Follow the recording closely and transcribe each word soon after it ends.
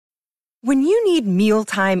When you need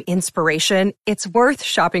mealtime inspiration, it's worth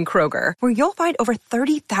shopping Kroger, where you'll find over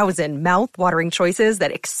 30,000 mouth-watering choices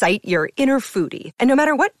that excite your inner foodie. And no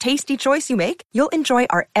matter what tasty choice you make, you'll enjoy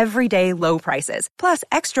our everyday low prices, plus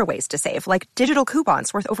extra ways to save, like digital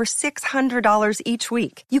coupons worth over $600 each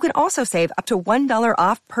week. You can also save up to $1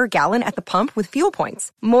 off per gallon at the pump with fuel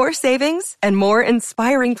points. More savings and more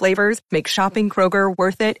inspiring flavors make shopping Kroger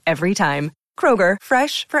worth it every time. Kroger,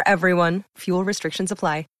 fresh for everyone. Fuel restrictions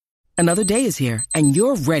apply. Another day is here, and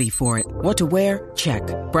you're ready for it. What to wear? Check.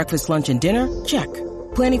 Breakfast, lunch, and dinner? Check.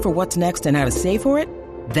 Planning for what's next and how to save for it?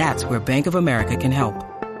 That's where Bank of America can help.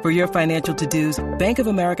 For your financial to-dos, Bank of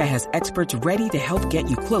America has experts ready to help get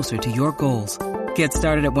you closer to your goals. Get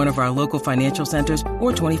started at one of our local financial centers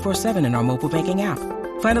or 24/7 in our mobile banking app.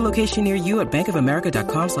 Find a location near you at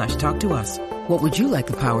bankofamerica.com/talktous. What would you like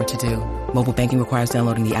the power to do? Mobile banking requires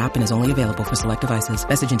downloading the app and is only available for select devices.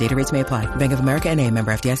 Message and data rates may apply. Bank of America N.A.,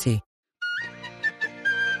 member FDIC.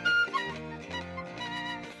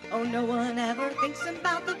 Oh, no one ever thinks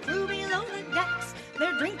about the crew below the decks.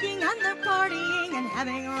 They're drinking and they're partying and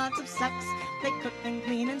having lots of sex. They cook and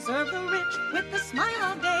clean and serve the rich with a smile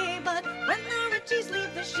all day. But when the richies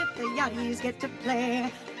leave the ship, the yachties get to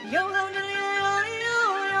play. Yo-ho-diddly-yo-yo,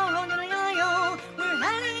 yo-ho-diddly-yo-yo. We're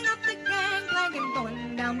heading up the gangplank and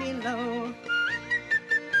going down below.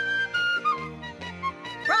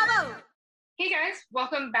 Bravo! Hey guys,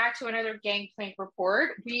 welcome back to another Gangplank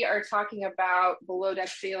Report. We are talking about Below Deck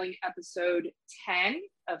Sailing episode 10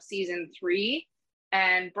 of season 3.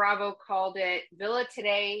 And Bravo called it Villa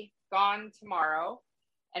Today, Gone Tomorrow.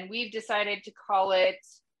 And we've decided to call it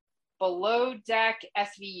Below Deck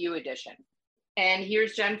SVU Edition. And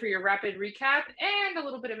here's Jen for your rapid recap and a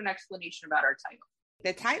little bit of an explanation about our title.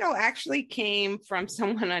 The title actually came from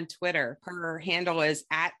someone on Twitter. Her handle is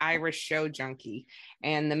 @IrishShowJunkie.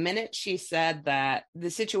 And the minute she said that the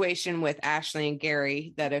situation with Ashley and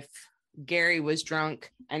Gary, that if Gary was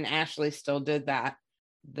drunk and Ashley still did that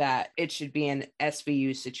it should be an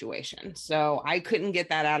SVU situation. So I couldn't get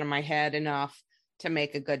that out of my head enough to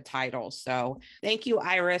make a good title. So thank you,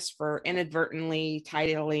 Iris, for inadvertently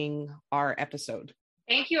titling our episode.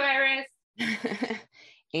 Thank you, Iris.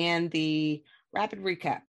 And the rapid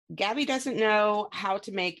recap. Gabby doesn't know how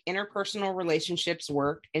to make interpersonal relationships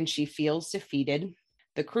work, and she feels defeated.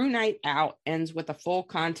 The crew night out ends with a full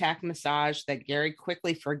contact massage that Gary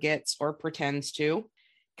quickly forgets or pretends to.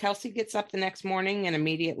 Kelsey gets up the next morning and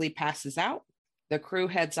immediately passes out. The crew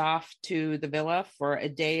heads off to the villa for a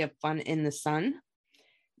day of fun in the sun.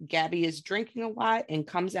 Gabby is drinking a lot and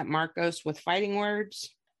comes at Marcos with fighting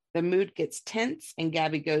words. The mood gets tense and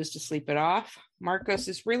Gabby goes to sleep it off. Marcos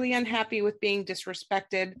is really unhappy with being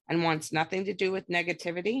disrespected and wants nothing to do with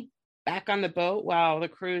negativity. Back on the boat while the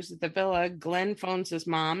crew's at the villa, Glenn phones his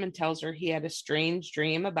mom and tells her he had a strange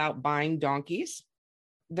dream about buying donkeys.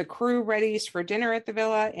 The crew readies for dinner at the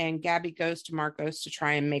villa and Gabby goes to Marcos to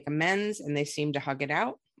try and make amends, and they seem to hug it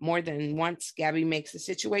out. More than once, Gabby makes the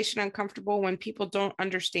situation uncomfortable when people don't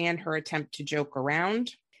understand her attempt to joke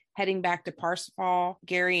around. Heading back to Parsifal,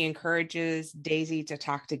 Gary encourages Daisy to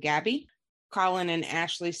talk to Gabby. Colin and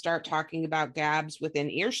Ashley start talking about Gabs within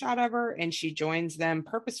earshot of her, and she joins them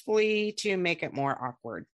purposefully to make it more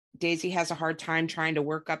awkward. Daisy has a hard time trying to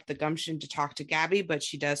work up the gumption to talk to Gabby, but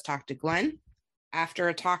she does talk to Glenn. After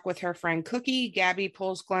a talk with her friend Cookie, Gabby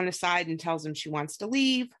pulls Glenn aside and tells him she wants to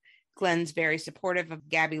leave. Glenn's very supportive of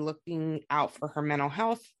Gabby looking out for her mental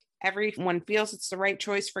health. Everyone feels it's the right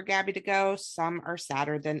choice for Gabby to go. Some are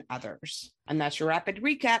sadder than others. And that's your rapid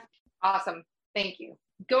recap. Awesome. Thank you.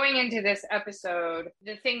 Going into this episode,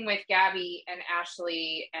 the thing with Gabby and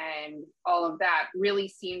Ashley and all of that really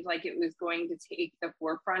seemed like it was going to take the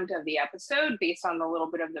forefront of the episode based on the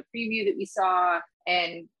little bit of the preview that we saw,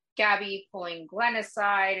 and Gabby pulling Glenn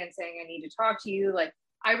aside and saying, I need to talk to you. Like,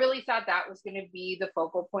 I really thought that was going to be the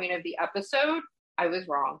focal point of the episode. I was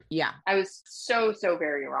wrong. Yeah. I was so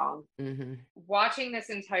very wrong. Mm-hmm. Watching this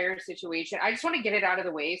entire situation, I just want to get it out of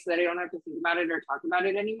the way so that I don't have to think about it or talk about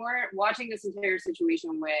it anymore. Watching this entire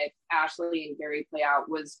situation with Ashley and Gary play out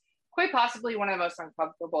was quite possibly one of the most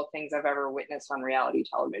uncomfortable things I've ever witnessed on reality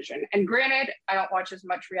television. And granted, I don't watch as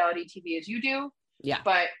much reality TV as you do. Yeah.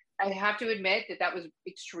 But I have to admit that was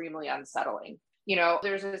extremely unsettling. You know,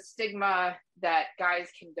 there's a stigma that guys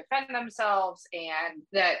can defend themselves and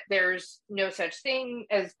that there's no such thing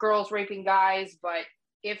as girls raping guys. But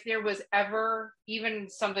if there was ever even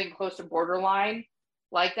something close to borderline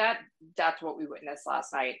like that, that's what we witnessed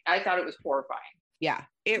last night. I thought it was horrifying. Yeah,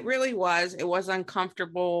 it really was. It was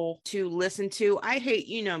uncomfortable to listen to. I hate,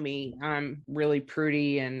 you know me, I'm really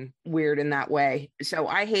prudy and weird in that way. So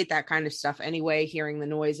I hate that kind of stuff anyway, hearing the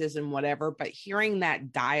noises and whatever, but hearing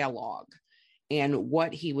that dialogue and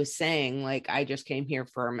what he was saying, like, I just came here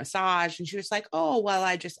for a massage. And she was like, oh, well,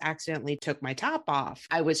 I just accidentally took my top off.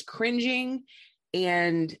 I was cringing.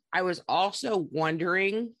 And I was also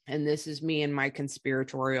wondering, and this is me in my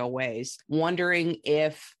conspiratorial ways, wondering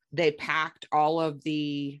if they packed all of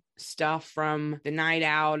the stuff from the night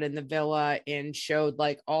out and the villa and showed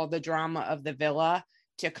like all the drama of the villa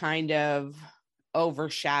to kind of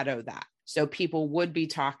overshadow that. So people would be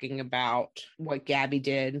talking about what Gabby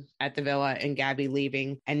did at the villa and Gabby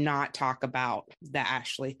leaving and not talk about the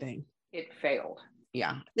Ashley thing. It failed.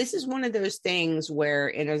 Yeah, this is one of those things where,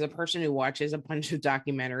 and as a person who watches a bunch of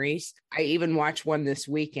documentaries, I even watched one this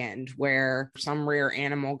weekend where some rare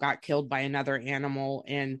animal got killed by another animal,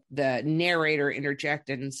 and the narrator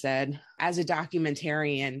interjected and said, as a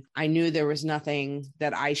documentarian, I knew there was nothing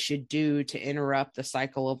that I should do to interrupt the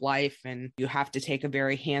cycle of life, and you have to take a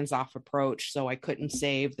very hands-off approach, so I couldn't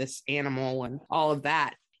save this animal and all of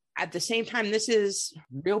that. At the same time, this is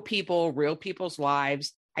real people, real people's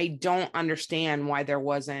lives. I don't understand why there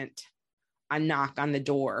wasn't a knock on the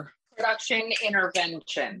door. Production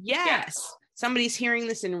intervention. Yes. Somebody's hearing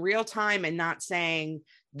this in real time and not saying,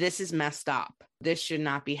 this is messed up. This should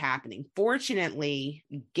not be happening. Fortunately,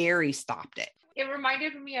 Gary stopped it. It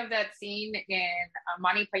reminded me of that scene in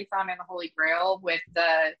Monty Python and the Holy Grail with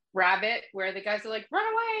the rabbit where the guys are like, run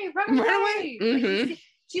away, run away. Run away. Mm-hmm. Like,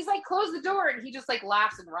 she's like, close the door. And he just like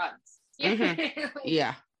laughs and runs. Mm-hmm.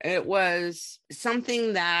 Yeah. It was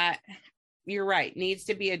something that, you're right, needs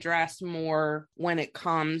to be addressed more when it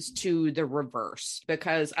comes to the reverse,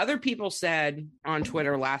 because other people said on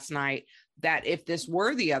Twitter last night that if this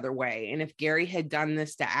were the other way and if Gary had done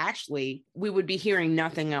this to Ashley, we would be hearing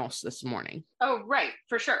nothing else this morning. Oh, right.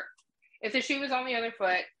 For sure. If the shoe was on the other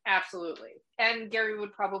foot, absolutely. And Gary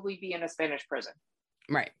would probably be in a Spanish prison.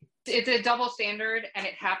 Right. It's a double standard and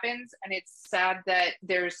it happens. And it's sad that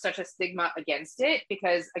there's such a stigma against it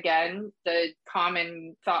because, again, the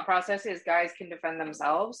common thought process is guys can defend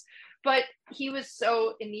themselves. But he was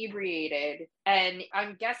so inebriated and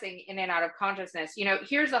I'm guessing in and out of consciousness. You know,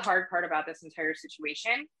 here's the hard part about this entire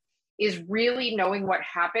situation is really knowing what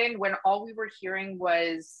happened when all we were hearing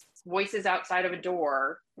was voices outside of a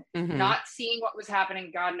door, not seeing what was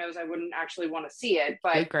happening. God knows I wouldn't actually want to see it.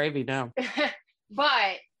 But good gravy, no.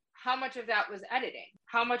 But how much of that was editing?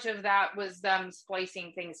 How much of that was them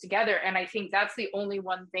splicing things together? And I think that's the only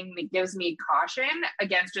one thing that gives me caution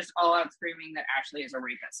against just all out screaming that Ashley is a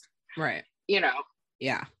rapist. Right. You know?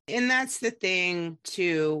 Yeah. And that's the thing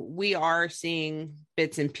too. We are seeing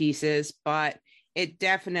bits and pieces, but it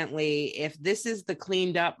definitely, if this is the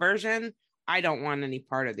cleaned up version, I don't want any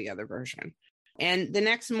part of the other version. And the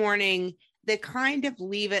next morning, they kind of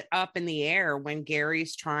leave it up in the air when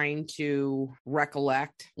Gary's trying to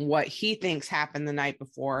recollect what he thinks happened the night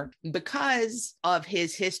before. Because of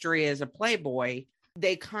his history as a playboy,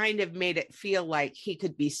 they kind of made it feel like he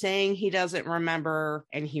could be saying he doesn't remember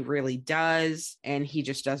and he really does, and he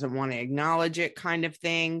just doesn't want to acknowledge it kind of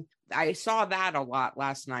thing. I saw that a lot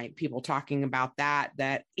last night, people talking about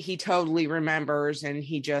that he totally remembers and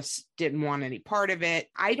he just didn't want any part of it.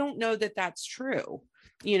 I don't know that that's true.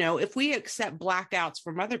 You know, if we accept blackouts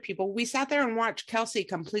from other people, we sat there and watched Kelsey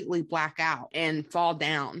completely black out and fall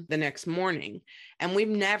down the next morning. And we've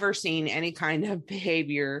never seen any kind of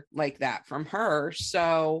behavior like that from her.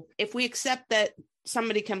 So if we accept that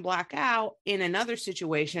somebody can black out in another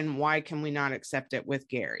situation, why can we not accept it with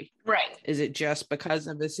Gary? Right. Is it just because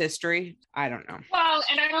of his history? I don't know. Well,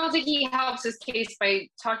 and I don't think he helps his case by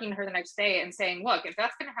talking to her the next day and saying, look, if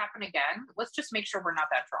that's going to happen again, let's just make sure we're not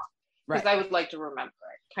that drunk. Because I would like to remember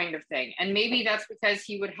it, kind of thing. And maybe that's because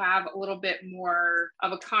he would have a little bit more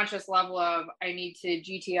of a conscious level of, I need to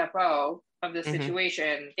GTFO of the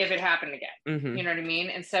situation if it happened again. You know what I mean?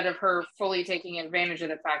 Instead of her fully taking advantage of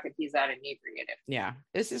the fact that he's that inebriated. Yeah.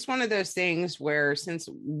 This is one of those things where since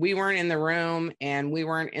we weren't in the room and we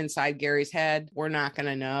weren't inside Gary's head, we're not going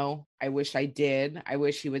to know. I wish I did. I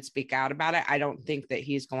wish he would speak out about it. I don't think that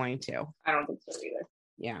he's going to. I don't think so either.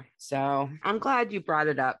 Yeah. So I'm glad you brought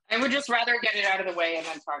it up. I would just rather get it out of the way and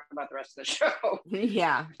then talk about the rest of the show.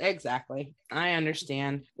 Yeah, exactly. I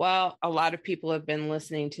understand. Well, a lot of people have been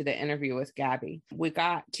listening to the interview with Gabby. We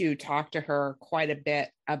got to talk to her quite a bit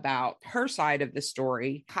about her side of the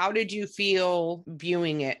story. How did you feel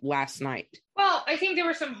viewing it last night? Well, I think there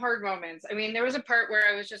were some hard moments. I mean, there was a part where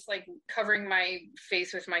I was just like covering my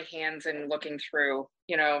face with my hands and looking through,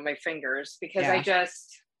 you know, my fingers because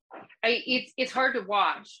It's hard to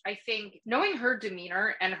watch. I think knowing her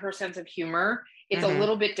demeanor and her sense of humor, it's a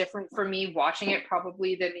little bit different for me watching it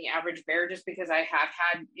probably than the average bear, just because I have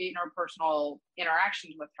had interpersonal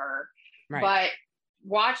interactions with her. Right. But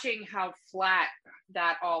watching how flat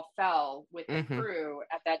that all fell with the crew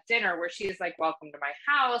at that dinner, where she's like, welcome to my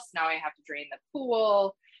house, now I have to drain the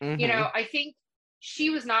pool. I think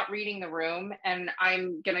she was not reading the room, and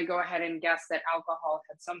I'm going to go ahead and guess that alcohol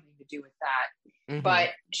had something to do with that. But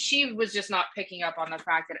she was just not picking up on the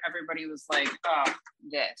fact that everybody was like, oh,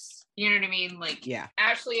 this. You know what I mean? Like, yeah.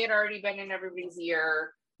 Ashley had already been in everybody's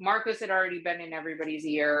ear. Marcos had already been in everybody's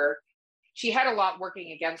ear. She had a lot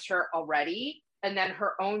working against her already. And then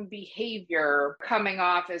her own behavior coming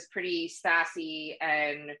off as pretty sassy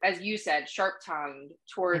and, as you said, sharp-tongued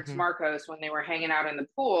towards Marcos when they were hanging out in the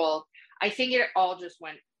pool. I think it all just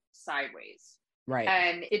went sideways. Right.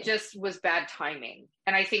 And it just was bad timing.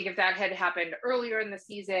 And I think if that had happened earlier in the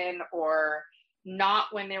season, or not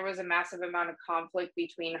when there was a massive amount of conflict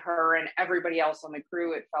between her and everybody else on the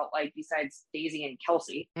crew, it felt like, besides Daisy and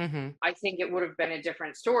Kelsey, I think it would have been a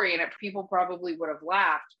different story, and people probably would have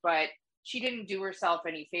laughed. But she didn't do herself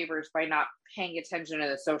any favors by not paying attention to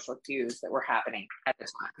the social cues that were happening at the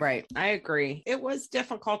time. Right. I agree. It was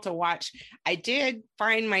difficult to watch. I did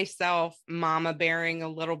find myself mama bearing a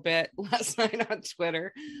little bit last night on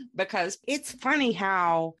Twitter, because it's funny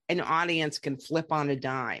how an audience can flip on a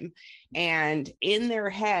dime. And in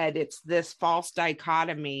their head, it's this false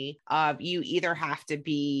dichotomy of you either have to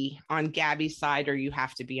be on Gabby's side or you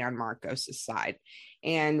have to be on Marcos's side.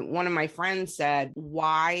 And one of my friends said,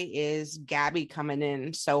 why is Gabby coming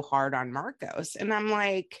in so hard on Marcos? And I'm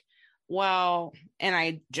like, well, and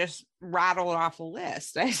I just rattled off a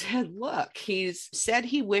list. I said, look, he's said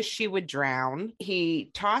he wished she would drown. He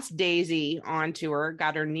tossed Daisy onto her,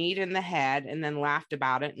 got her kneed in the head, and then laughed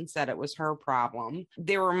about it and said it was her problem.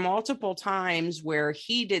 There were multiple times where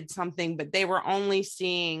he did something, but they were only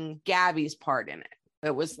seeing Gabby's part in it.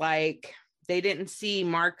 It was like, they didn't see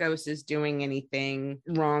Marcos as doing anything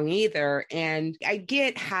wrong either. And I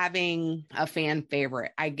get having a fan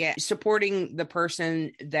favorite. I get supporting the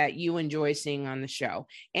person that you enjoy seeing on the show.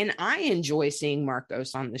 And I enjoy seeing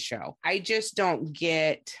Marcos on the show. I just don't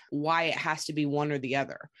get why it has to be one or the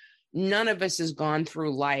other. None of us has gone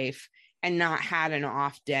through life and not had an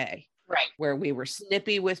off day. Right. Where we were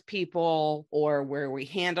snippy with people or where we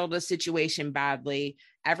handled a situation badly.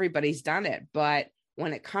 Everybody's done it. But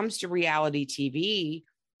when it comes to reality TV,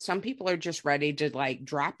 some people are just ready to like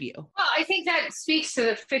drop you. Well, I think that speaks to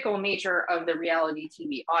the fickle nature of the reality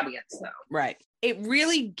TV audience, though. Right. It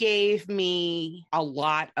really gave me a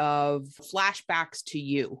lot of flashbacks to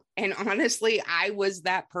you. And honestly, I was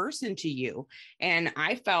that person to you. And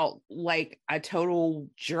I felt like a total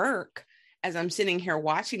jerk as I'm sitting here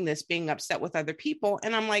watching this, being upset with other people.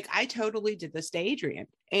 And I'm like, I totally did this to Adrian.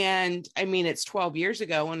 And I mean, it's 12 years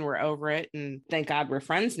ago and we're over it. And thank God we're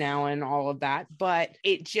friends now and all of that. But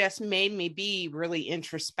it just made me be really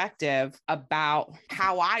introspective about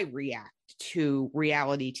how I react to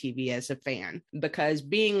reality TV as a fan, because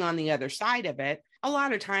being on the other side of it, a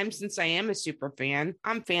lot of times, since I am a super fan,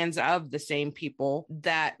 I'm fans of the same people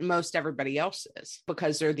that most everybody else is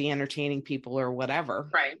because they're the entertaining people or whatever.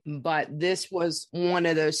 Right. But this was one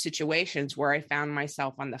of those situations where I found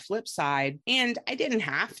myself on the flip side, and I didn't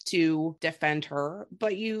have to defend her,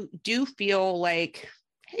 but you do feel like,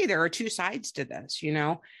 hey, there are two sides to this, you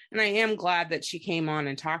know? And I am glad that she came on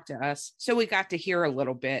and talked to us. So we got to hear a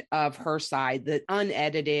little bit of her side, the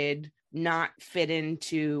unedited, not fit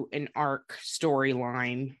into an arc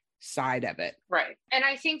storyline side of it. Right. And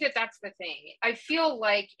I think that that's the thing. I feel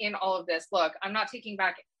like in all of this, look, I'm not taking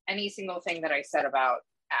back any single thing that I said about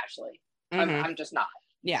Ashley. I'm just not.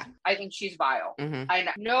 Yeah. I think she's vile.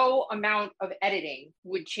 No amount of editing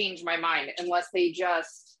would change my mind unless they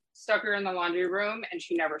just stuck her in the laundry room and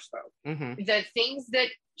she never spoke. The things that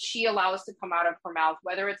she allows to come out of her mouth,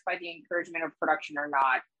 whether it's by the encouragement of production or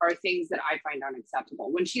not, are things that I find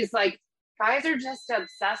unacceptable. When she's like, guys are just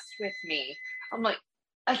obsessed with me, I'm like,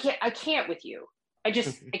 I can't with you. I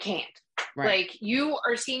can't. Right. Like, you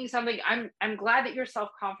are seeing something. I'm glad that your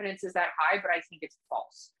self-confidence is that high, but I think it's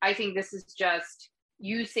false. I think this is just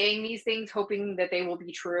you saying these things, hoping that they will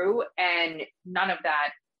be true. And none of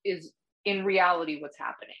that is in reality what's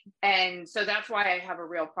happening. And so that's why I have a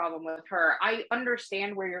real problem with her. I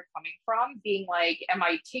understand where you're coming from, being like, am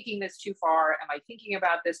I taking this too far? Am I thinking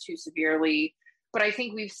about this too severely? But I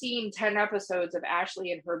think we've seen 10 episodes of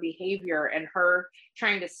Ashley and her behavior and her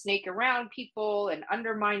trying to snake around people and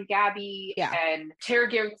undermine Gabby and tear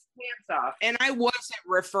Gary's pants off. And I wasn't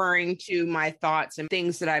referring to my thoughts and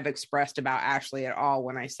things that I've expressed about Ashley at all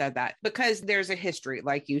when I said that, because there's a history,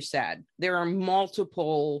 like you said. There are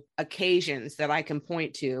multiple occasions that I can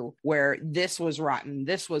point to where this was rotten,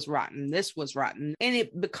 this was rotten, this was rotten. And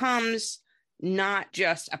it becomes not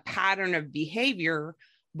just a pattern of behavior,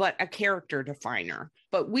 but a character definer.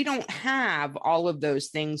 But we don't have all of those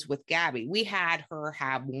things with Gabby. We had her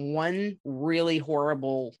have one really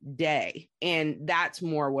horrible day, and that's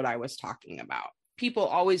more what I was talking about. People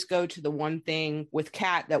always go to the one thing with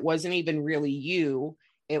Kat that wasn't even really you.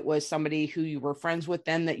 It was somebody who you were friends with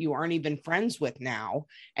then that you aren't even friends with now,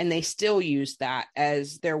 and they still use that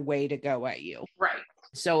as their way to go at you. Right.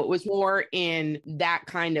 So it was more in that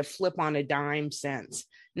kind of flip on a dime sense,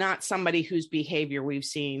 not somebody whose behavior we've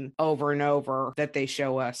seen over and over that they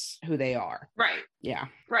show us who they are. Right. Yeah.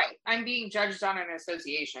 Right. I'm being judged on an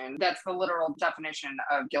association. That's the literal definition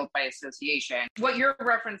of guilt by association. What you're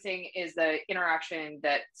referencing is the interaction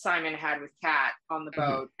that Simon had with Kat on the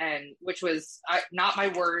boat, and which was not my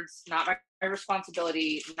words, not my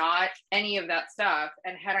responsibility, not any of that stuff.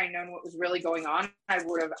 And had I known what was really going on, I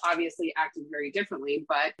would have obviously acted very differently.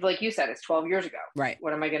 But like you said, it's 12 years ago. Right.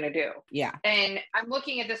 What am I going to do? Yeah. And I'm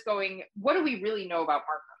looking at this going, what do we really know about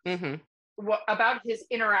Markham? What about his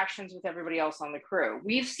interactions with everybody else on the crew?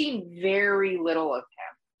 We've seen very little of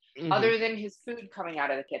him. Other than his food coming out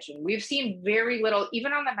of the kitchen. We've seen very little,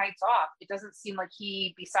 even on the nights off. It doesn't seem like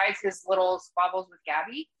he, besides his little squabbles with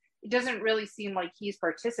Gabby, it doesn't really seem like he's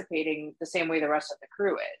participating the same way the rest of the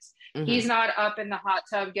crew is. He's not up in the hot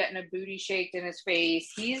tub getting a booty shaked in his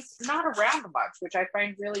face. He's not around much, which I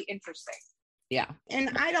find really interesting. Yeah.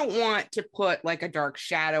 And I don't want to put like a dark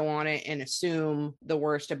shadow on it and assume the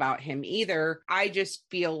worst about him either. I just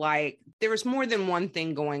feel like there was more than one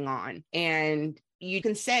thing going on. And you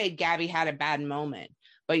can say Gabby had a bad moment,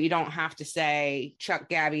 but you don't have to say chuck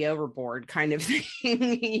Gabby overboard kind of thing,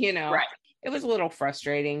 you know? Right. It was a little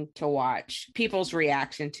frustrating to watch people's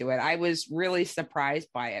reaction to it. I was really surprised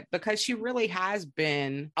by it because she really has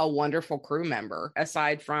been a wonderful crew member.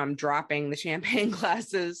 Aside from dropping the champagne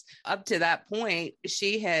glasses up to that point,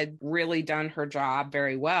 she had really done her job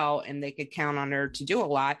very well, and they could count on her to do a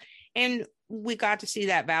lot. And we got to see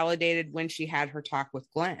that validated when she had her talk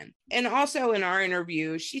with Glenn. And also in our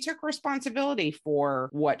interview, she took responsibility for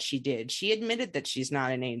what she did. She admitted that she's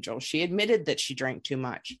not an angel. She admitted that she drank too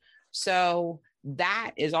much. So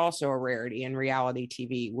that is also a rarity in reality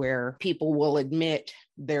TV where people will admit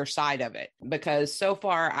their side of it, because so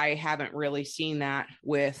far I haven't really seen that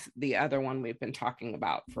with the other one we've been talking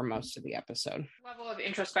about for most of the episode. Level of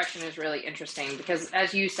introspection is really interesting because,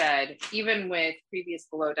 as you said, even with previous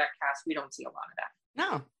Below Deck casts, we don't see a lot of that.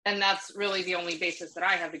 No. And that's really the only basis that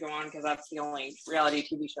I have to go on because that's the only reality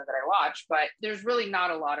TV show that I watch. But there's really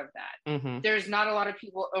not a lot of that. There's not a lot of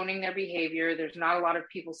people owning their behavior. There's not a lot of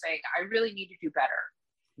people saying, I really need to do better.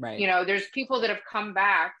 Right. You know, there's people that have come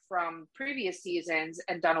back from previous seasons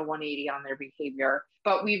and done a 180 on their behavior,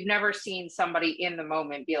 but we've never seen somebody in the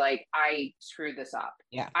moment be like, I screwed this up.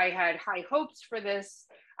 Yeah. I had high hopes for this.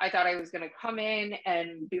 I thought I was going to come in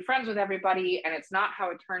and be friends with everybody, and it's not how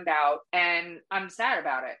it turned out. And I'm sad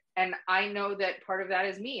about it. And I know that part of that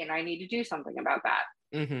is me, and I need to do something about that.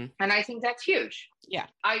 And I think that's huge. Yeah.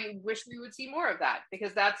 I wish we would see more of that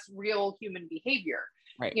because that's real human behavior.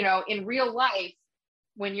 Right. You know, in real life,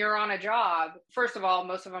 when you're on a job, first of all,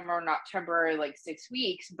 most of them are not temporary, like 6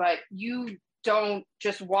 weeks, but you don't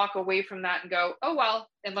just walk away from that and go, oh, well,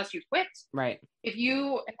 unless you quit. Right. If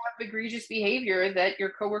you have egregious behavior that your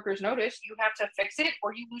coworkers notice, you have to fix it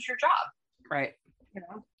or you lose your job. Right. You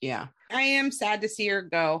know? Yeah. I am sad to see her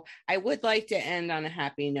go. I would like to end on a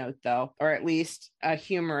happy note, though, or at least a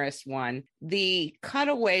humorous one. The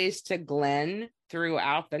cutaways to Glenn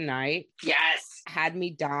throughout the night. Yes. Had me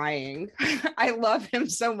dying. I love him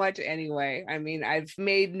so much anyway. I mean, I've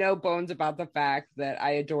made no bones about the fact that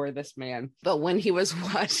I adore this man. But when he was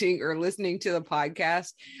watching or listening to the podcast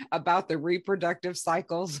about the reproductive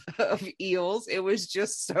cycles of eels, it was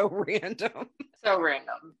just so random. So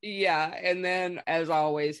random. Yeah. And then, as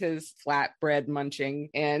always, his flatbread munching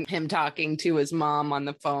and him talking to his mom on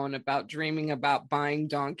the phone about dreaming about buying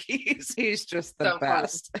donkeys. He's just the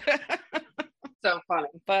best. So funny.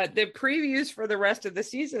 But the previews for the rest of the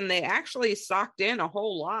season, they actually socked in a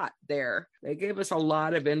whole lot there. They gave us a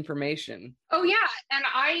lot of information. Oh, yeah. And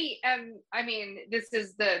I mean, this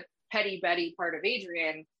is the petty Betty part of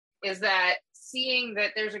Adrian, is that seeing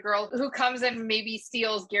that there's a girl who comes and maybe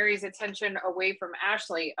steals Gary's attention away from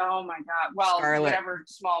Ashley. Oh, my God. Well, Scarlett. Whatever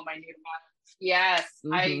small my name was. Yes,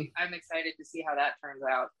 Mhm. I'm excited to see how that turns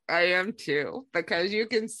out. I am too, because you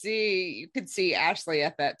can see Ashley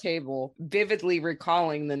at that table vividly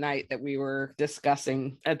recalling the night that we were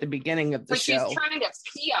discussing at the beginning of the Like show. she's trying to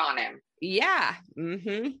pee on him. Yeah.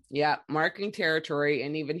 Yeah. Marking territory.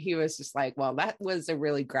 And even he was just like, well, that was a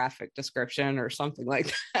really graphic description or something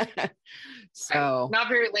like that. So not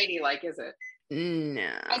very ladylike, is it? no.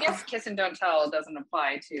 I guess kiss and don't tell doesn't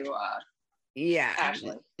apply to yeah.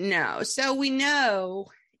 Ashley. No. So we know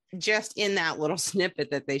just in that little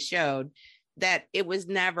snippet that they showed that it was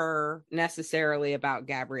never necessarily about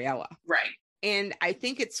Gabriella. Right. And I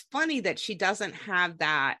think it's funny that she doesn't have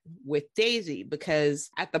that with Daisy,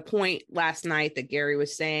 because at the point last night that Gary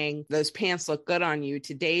was saying those pants look good on you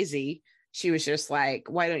to Daisy, she was just like,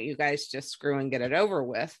 why don't you guys just screw and get it over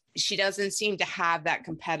with? She doesn't seem to have that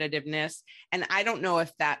competitiveness. And I don't know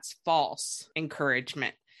if that's false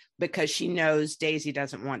encouragement, because she knows Daisy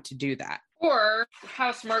doesn't want to do that. Or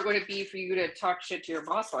how smart would it be for you to talk shit to your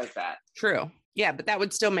boss like that? True. Yeah, but that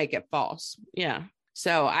would still make it false. Yeah.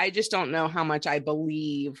 So I just don't know how much I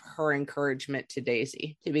believe her encouragement to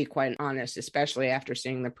Daisy, to be quite honest, especially after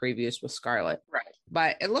seeing the previews with Scarlett. Right.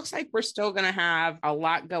 But it looks like we're still going to have a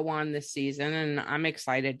lot go on this season, and I'm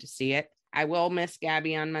excited to see it. I will miss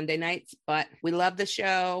Gabby on Monday nights, but we love the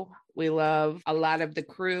show. We love a lot of the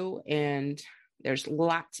crew, and there's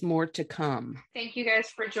lots more to come. Thank you guys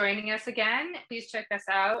for joining us again. Please check us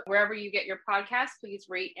out wherever you get your podcasts. Please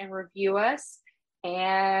rate and review us.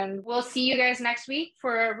 And we'll see you guys next week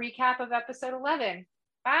for a recap of episode 11.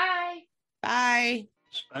 Bye. Bye.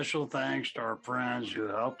 Special thanks to our friends who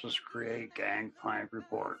helped us create Gangplank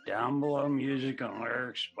Report. Down below, music and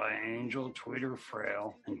lyrics by Angel Tweeter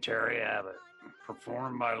Frail and Terry Abbott.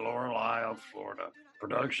 Performed by Lorelei of Florida.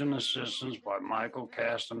 Production assistance by Michael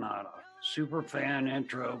Castaneda. Superfan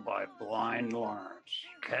intro by Blind Lawrence.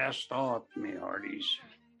 Cast off, me hearties.